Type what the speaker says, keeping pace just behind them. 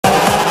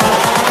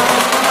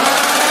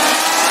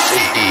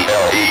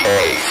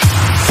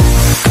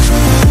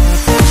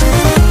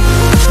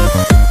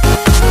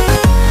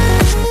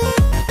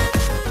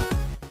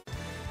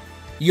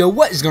Yo,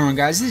 what is going on,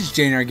 guys? This is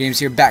JNR Games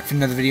here, back for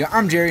another video.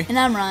 I'm Jerry. And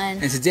I'm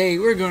Ryan. And today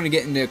we're going to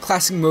get into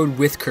classic mode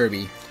with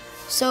Kirby.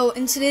 So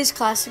in today's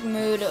classic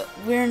mode,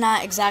 we're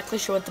not exactly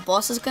sure what the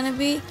boss is going to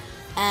be.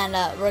 And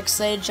we're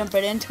excited to jump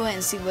right into it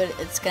and see what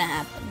it's going to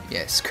happen.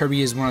 Yes,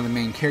 Kirby is one of the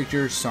main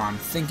characters, so I'm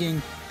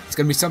thinking it's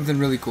going to be something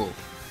really cool.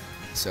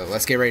 So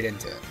let's get right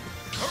into it.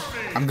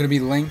 I'm going to be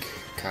Link,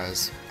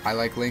 because I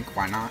like Link,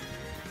 why not?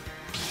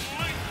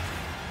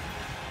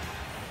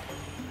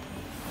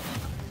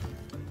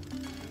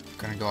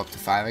 Gonna go up to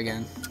 5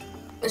 again.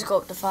 Let's go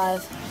up to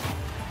 5.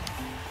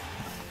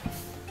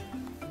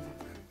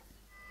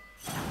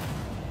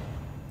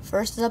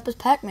 First up is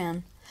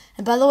Pac-Man.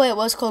 And by the way, it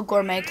was called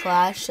Gourmet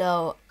Clash,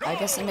 so I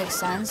guess it makes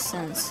sense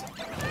since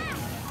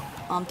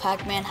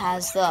Pac-Man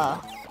has the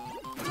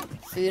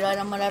food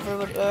item, whatever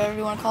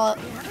you want to call it.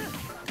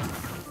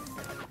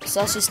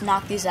 So let's just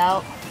knock these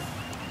out.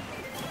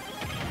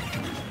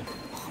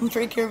 I'm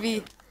pretty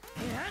Kirby.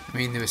 I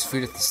mean, there was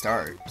food at the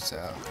start,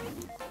 so...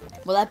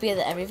 Will that be at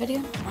every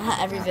video?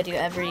 Not every video,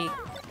 every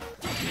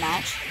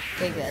match.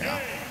 Okay, good.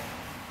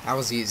 That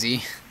was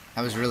easy.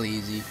 That was really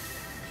easy.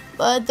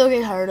 But they'll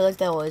get harder like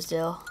they always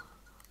do.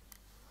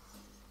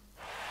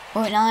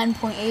 0.9,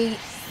 0.8,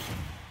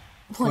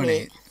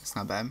 0.8. That's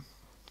not bad.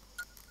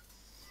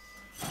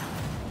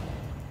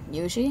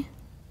 Yoshi?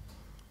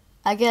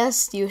 I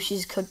guess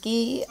Yoshi's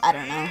cookie. I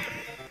don't know.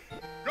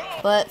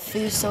 But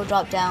food still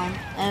dropped down,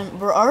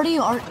 and we're already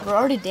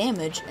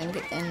damaged. And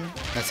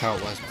that's how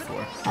it was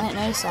before. I didn't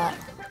notice that.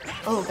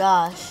 Oh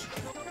gosh.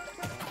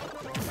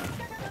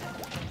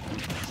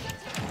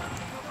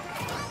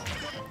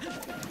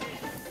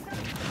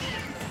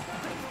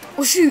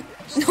 Oh shoot!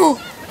 No!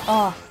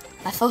 Oh,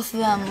 I fell through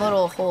them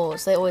little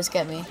holes. They always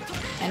get me,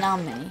 and now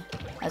I'm mini.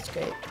 That's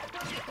great.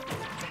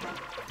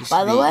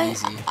 By the way,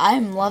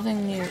 I'm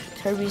loving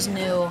Kirby's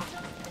new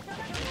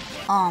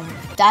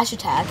dash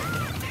attack.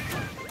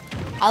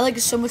 I like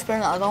it so much better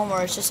than the other one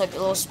where it's just like a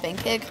little spin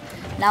kick.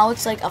 Now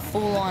it's like a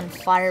full-on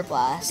fire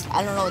blast.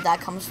 I don't know what that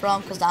comes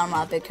from because I'm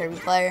not a big Kirby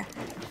player.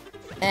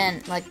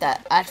 And like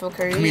that actual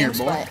Kirby games,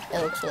 but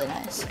it looks really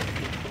nice.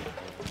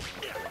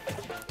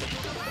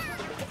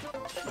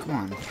 Come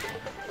on.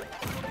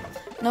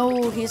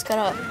 No, he's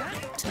got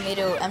a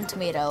tomato,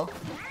 tomato.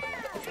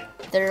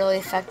 They're really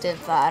effective.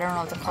 I don't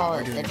know what to call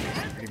it.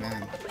 Pretty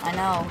bad. I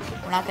know.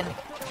 We're not gonna.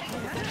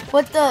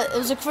 What the? It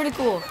was a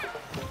critical.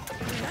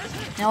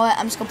 You know what?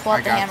 I'm just gonna pull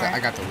out the hammer. I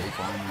got the weak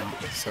one now,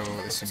 so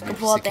this should be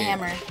pull out the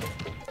hammer.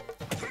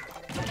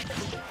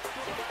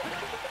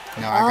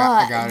 No,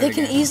 I got it. They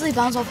can easily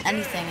bounce off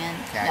anything, and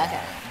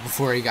okay.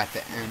 Before he got the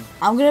M.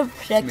 I'm gonna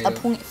predict a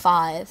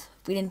 0.5.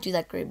 We didn't do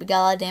that great. We got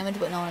a lot of damage,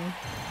 but no one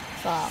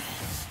fell.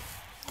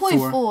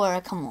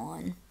 0.4. Come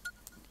on.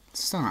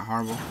 It's still not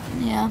horrible.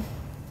 Yeah.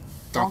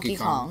 Donkey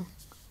Kong.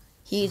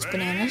 He eats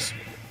bananas.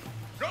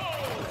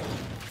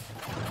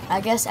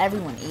 I guess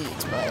everyone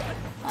eats, but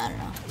I don't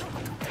know.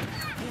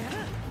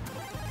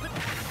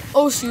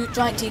 Oh shoot,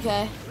 giant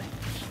TK.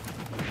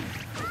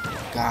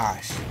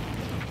 Gosh.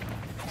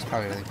 It's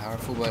probably really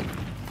powerful, but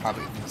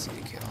probably easy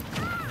to kill.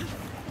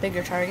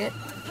 Bigger target.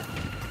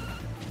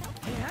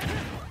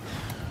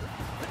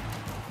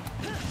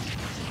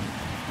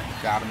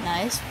 Got him.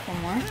 Nice.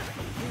 One more.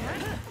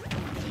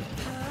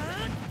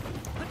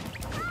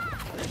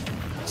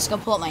 Just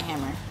gonna pull up my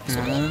hammer.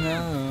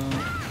 No.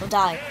 He'll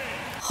die.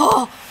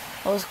 Oh!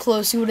 That was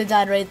close. He would have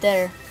died right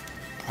there.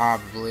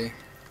 Probably.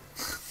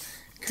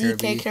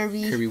 DK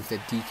Kirby. Kirby with a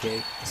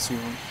DK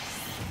soon.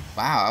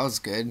 Wow, that was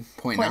good.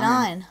 0.9.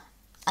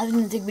 I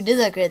didn't think we did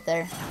that great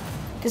there.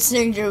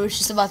 Considering Drew was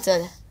just about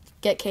to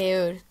get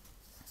KO'd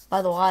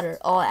by the water.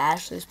 All at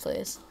Ashley's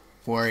place.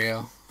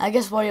 Wario. I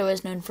guess Wario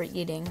is known for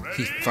eating.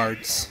 He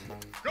farts.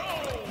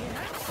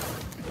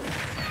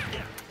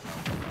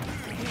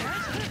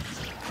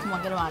 Come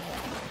on, get him out of here.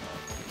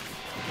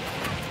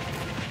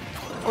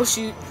 Oh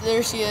shoot,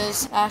 there she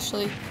is,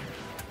 Ashley.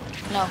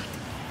 No.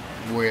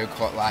 Wario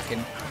caught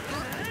lacking.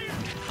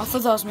 I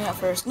thought that was me at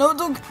first. No,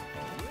 don't.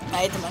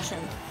 I ate the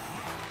mushroom.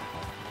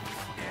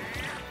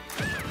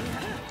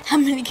 How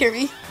many,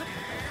 Kirby?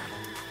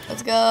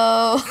 Let's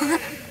go.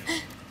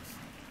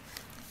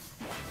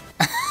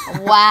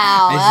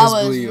 Wow, that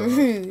was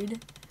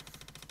rude.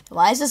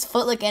 Why is his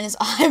foot like in his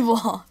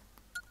eyeball?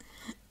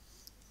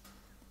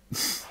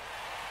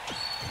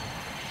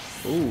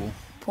 Ooh.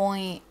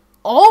 Point.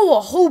 Oh,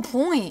 a whole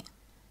point.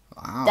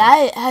 Wow.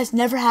 That has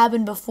never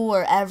happened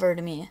before, ever,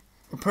 to me.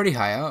 We're pretty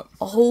high up.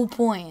 A whole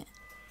point.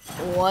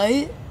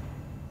 What?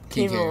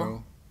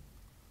 K-Rool.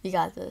 You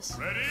got this.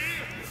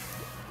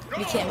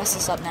 You can't mess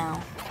this up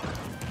now.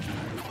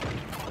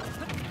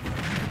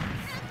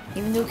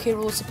 Even though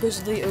K-Rool is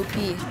supposedly OP.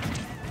 He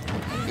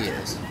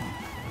is.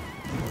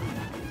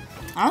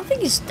 I don't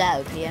think he's that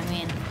OP. I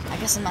mean, I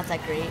guess I'm not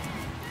that great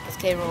with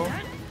K-Rool.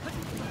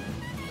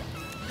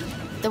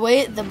 The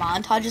way the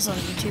montages on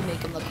YouTube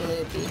make him look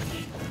really OP.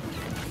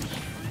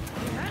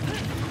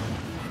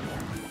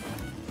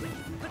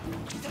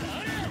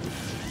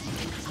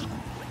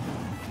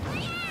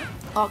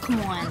 Oh, come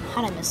on.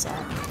 How'd I miss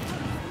that?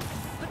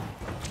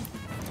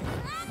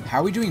 How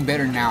are we doing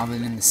better now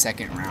than in the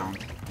second round?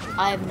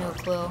 I have no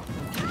clue.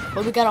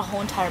 But we got a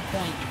whole entire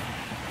point.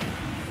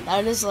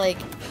 That is like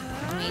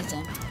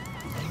amazing.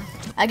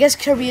 I guess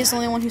Kirby is the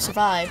only one who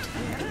survived.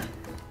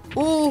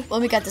 Ooh,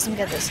 let me get this. Wow.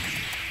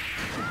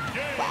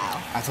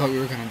 I thought we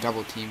were gonna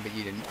double team, but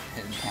you didn't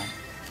hit in time.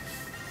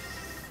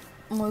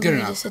 Well, Good we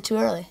enough. just hit too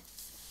early.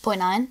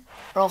 0.9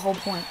 or a whole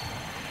point.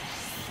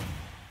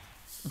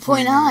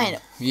 0.9.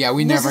 Yeah,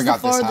 we never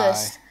got this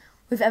high.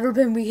 We've ever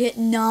been. We hit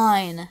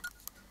 9.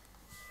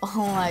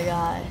 Oh my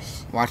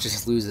gosh. Watch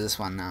us lose this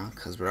one now,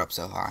 because we're up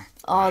so high.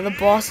 Oh, the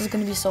boss is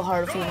gonna be so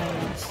hard if we win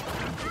this.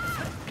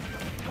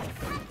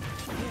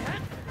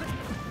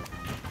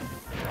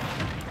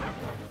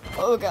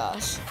 Oh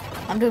gosh.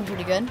 I'm doing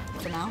pretty good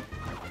for now.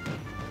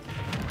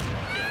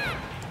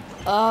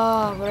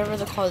 Whatever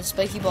they're called,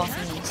 spiky ball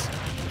thingies.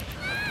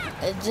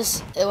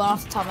 It went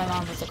off the top of my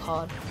mind what they're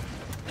called.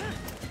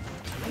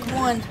 Come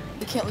on,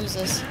 we can't lose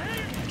this.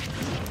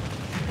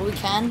 Well, we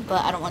can,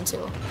 but I don't want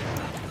to.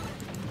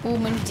 Ooh,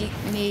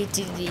 mini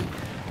DD.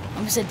 I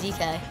almost said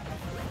DK.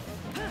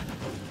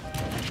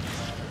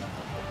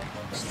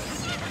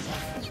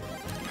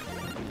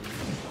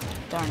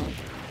 Darn it.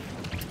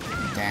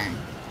 Dang.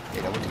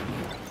 They double teamed me.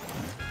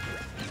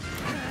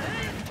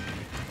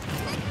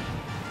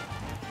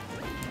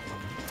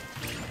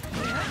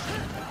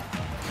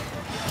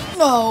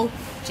 No!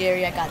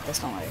 Jerry, I got this,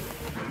 don't worry.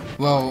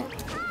 Well,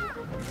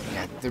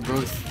 yeah, they're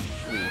both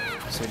weak,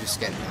 so just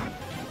get them.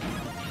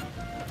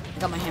 I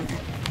got my hammer.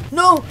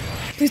 No!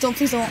 Please don't.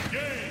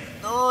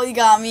 Oh, you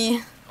got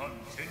me.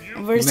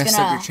 We're just messed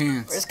up your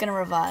chance. We're just gonna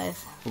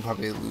revive. We'll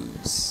probably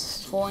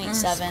lose.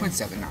 0.7.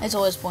 0.7 now. It's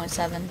always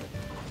 0.7.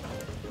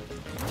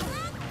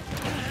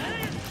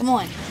 Come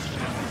on.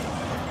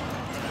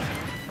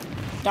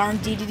 Darn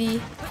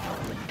DDD.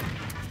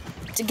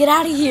 To get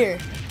out of here.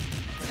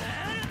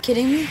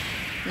 Kidding me?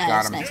 Got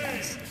Nice, him.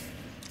 nice.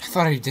 I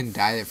thought he didn't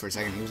die there for a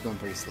second. He was going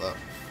pretty slow.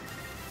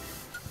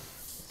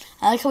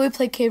 I like how we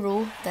play K.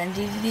 Rool, then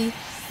DDD.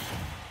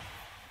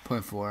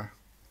 0.4.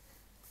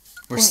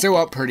 We're still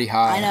up pretty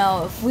high. I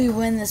know. If we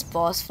win this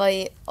boss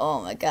fight,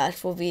 oh my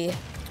gosh, we'll be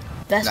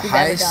best The we've ever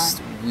highest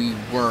done. we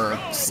were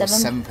was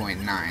 7?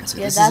 7.9, so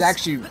Yeah, this is that's,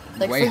 actually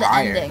like, way for the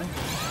higher. ending.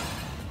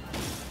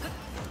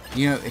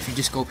 You know, if you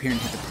just go up here and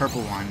hit the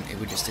purple one, it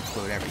would just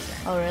explode everything.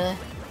 Oh really?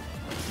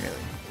 Really.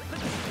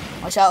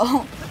 Watch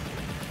out.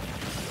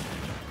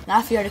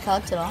 Not if you already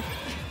collected all.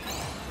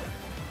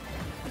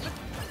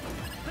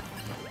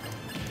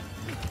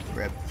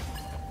 Rip.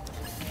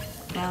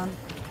 Down.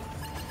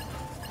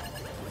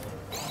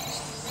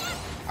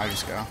 I'll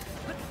just go.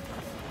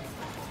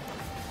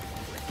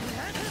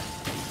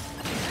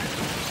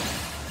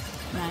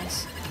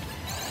 Nice.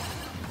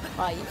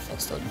 Wow, you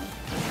fixed me.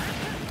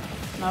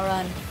 Now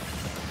run.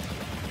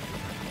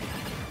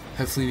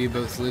 Hopefully we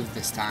both live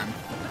this time.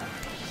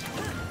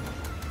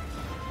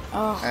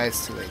 Oh,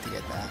 It's too late to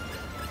get that.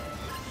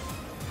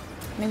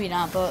 maybe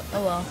not, but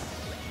oh well.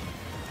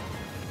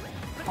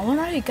 I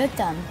wonder how you get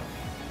them.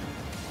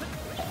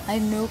 I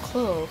have no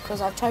clue,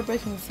 because I've tried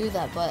breaking through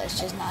that, but it's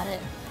just not it.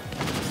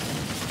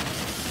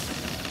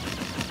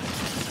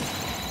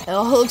 It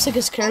all looks like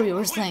it's Kirby,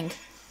 where's Link?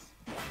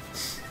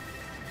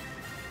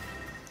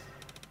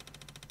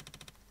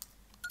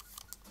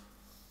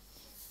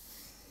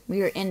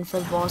 We are in for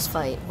the boss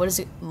fight. What is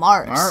it?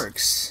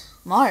 Marx.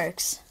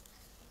 Marx.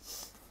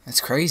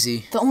 That's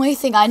crazy. The only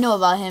thing I know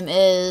about him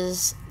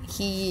is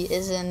he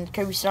is in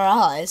Kirby Star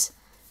Allies.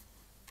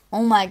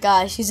 Oh my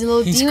gosh, he's a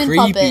little demon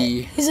creepy.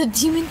 puppet. He's a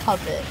demon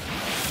puppet.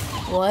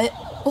 What?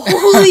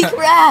 Holy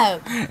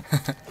crap!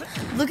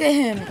 Look at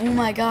him. Oh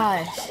my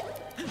gosh.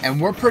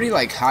 And we're pretty,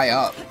 like, high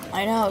up.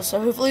 I know, so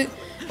hopefully,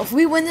 if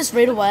we win this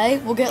right away,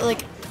 we'll get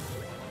like,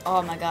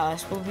 oh my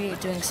gosh, we'll be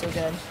doing so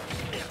good.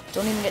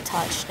 Don't even get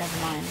touched, never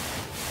mind.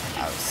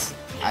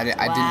 I didn't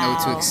know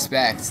what to Wow.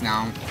 expect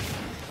now.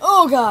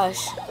 Oh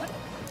gosh.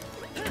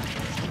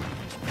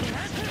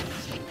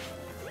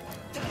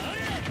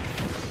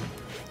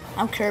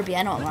 I'm Kirby,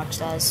 I know what Marx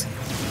does.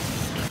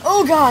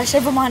 Oh gosh,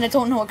 never mind, I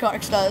don't know what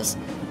Marx does.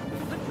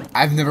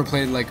 I've never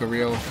played, like, a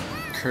real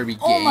Kirby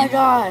game. Oh my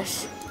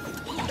gosh.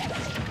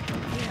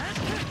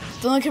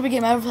 The only Kirby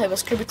game I ever played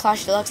was Kirby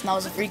Clash Deluxe, and that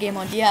was a free game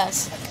on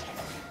DS.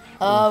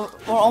 We're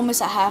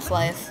almost at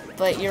Half-Life,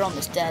 but you're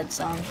almost dead,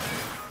 son.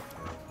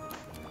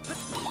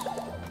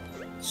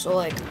 So,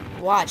 like,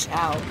 watch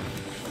out.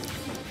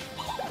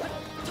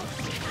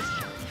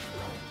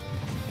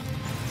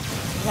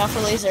 Look out for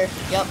laser.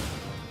 Yep.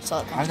 Saw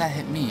it How coming. did that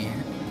hit me?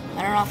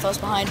 I don't know if I was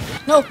behind.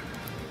 No!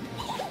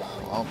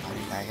 Well, how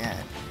did I get?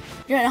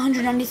 You're at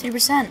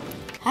 193%.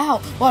 How?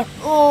 What?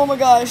 Oh my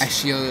gosh. I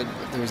shielded,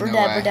 but there was We're no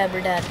dead, way.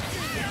 we're dead.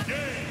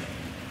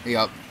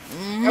 Yup.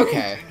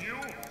 Okay.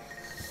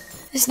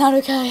 It's not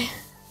okay.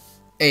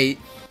 8.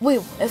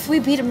 Wait, if we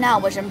beat him now,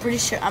 which I'm pretty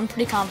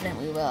confident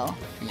we will,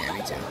 Yeah,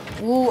 me too.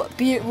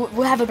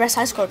 we'll have a best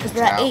high score because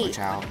we're at 8. Watch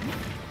out.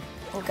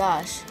 Oh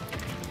gosh.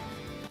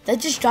 That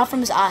just dropped from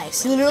his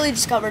eyes. He literally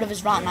just got rid of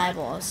his rotten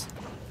eyeballs.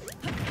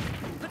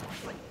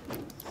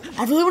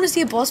 I really want to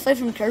see a boss fight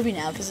from Kirby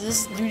now because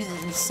this dude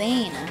is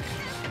insane.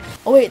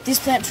 Oh wait, these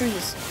plant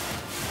trees.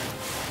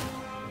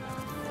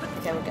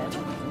 Okay, we're good.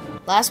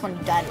 Last one,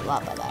 you died a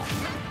lot by that.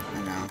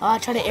 I know. Oh, I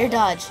tried to air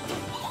dodge.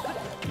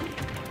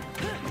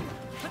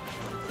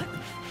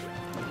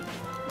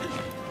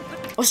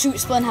 Oh shoot,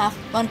 split in half.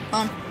 Run,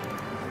 run.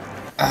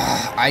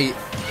 I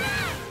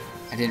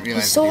didn't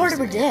realize. It's so hard to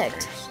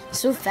predict.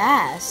 So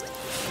fast.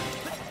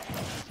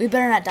 We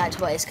better not die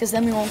twice, because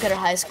then we won't get our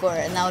high score,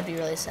 and that would be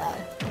really sad.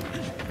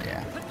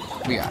 Yeah,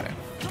 we got it.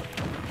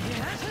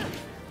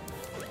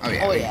 Oh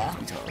yeah. Oh yeah.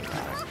 We totally got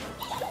it.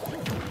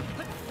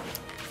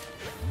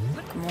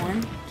 Come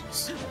on.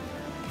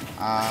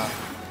 Yeah,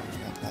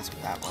 that's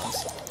what that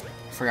was.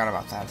 I forgot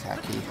about that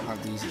attack key.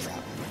 Hardly uses that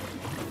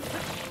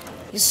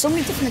one. There's so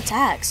many different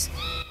attacks.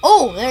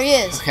 Oh, there he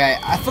is. Okay,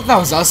 I thought that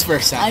was us for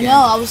a second. I know,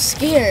 I was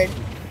scared.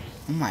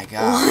 Oh my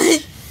god.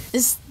 What?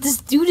 This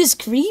dude is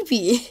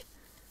creepy.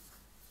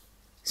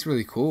 It's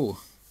really cool.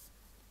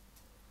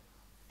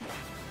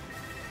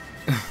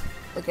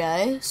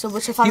 Okay, so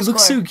what's your final He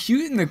looks score? so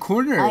cute in the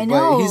corner, I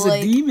know, but he's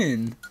like- a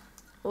demon.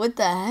 What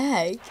the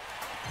heck?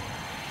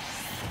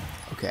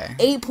 Okay.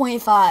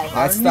 8.5.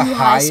 That's our the new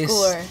high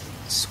highest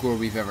score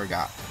we've ever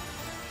got.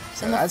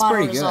 So And the that's final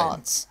pretty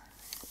results.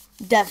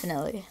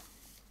 Definitely. good.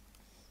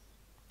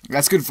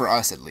 That's good for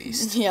us, at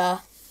least. Yeah.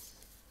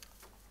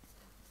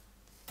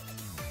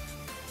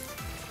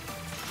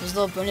 There's a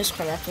little bonus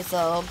credit with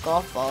the little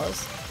golf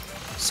balls.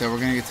 So we're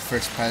gonna get the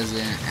first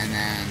present, and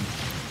then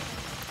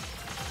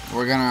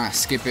we're gonna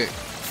skip it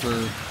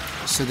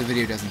so the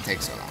video doesn't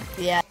take so long.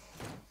 Yeah.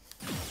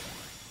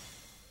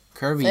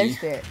 Kirby. Flare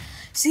Spirit.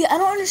 See, I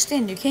don't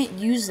understand. You can't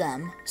use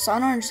them. So I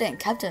don't understand.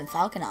 Captain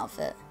Falcon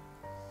outfit.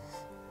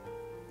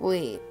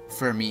 Wait.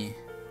 For me.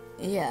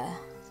 Yeah.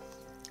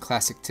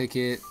 Classic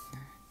ticket.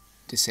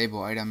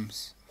 Disable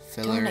items.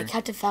 Filler. Donate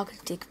Captain Falcon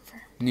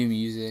deconfirm. New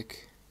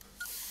music.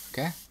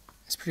 Okay.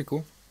 That's pretty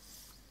cool.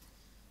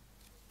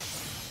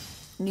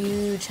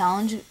 New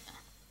challenge.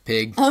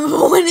 Pig.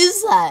 What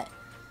is that?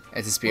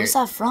 It's a spirit. What's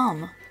that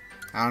from?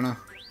 I don't know.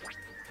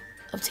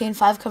 Obtain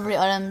 5 covered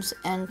items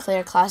and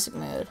clear classic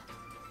mode.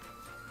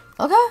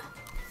 Okay.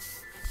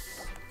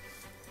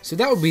 So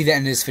that will be the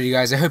end of this video,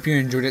 guys. I hope you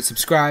enjoyed it.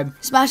 Subscribe.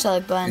 Smash that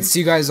like button. And see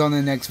you guys on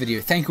the next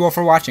video. Thank you all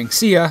for watching.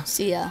 See ya.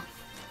 See ya.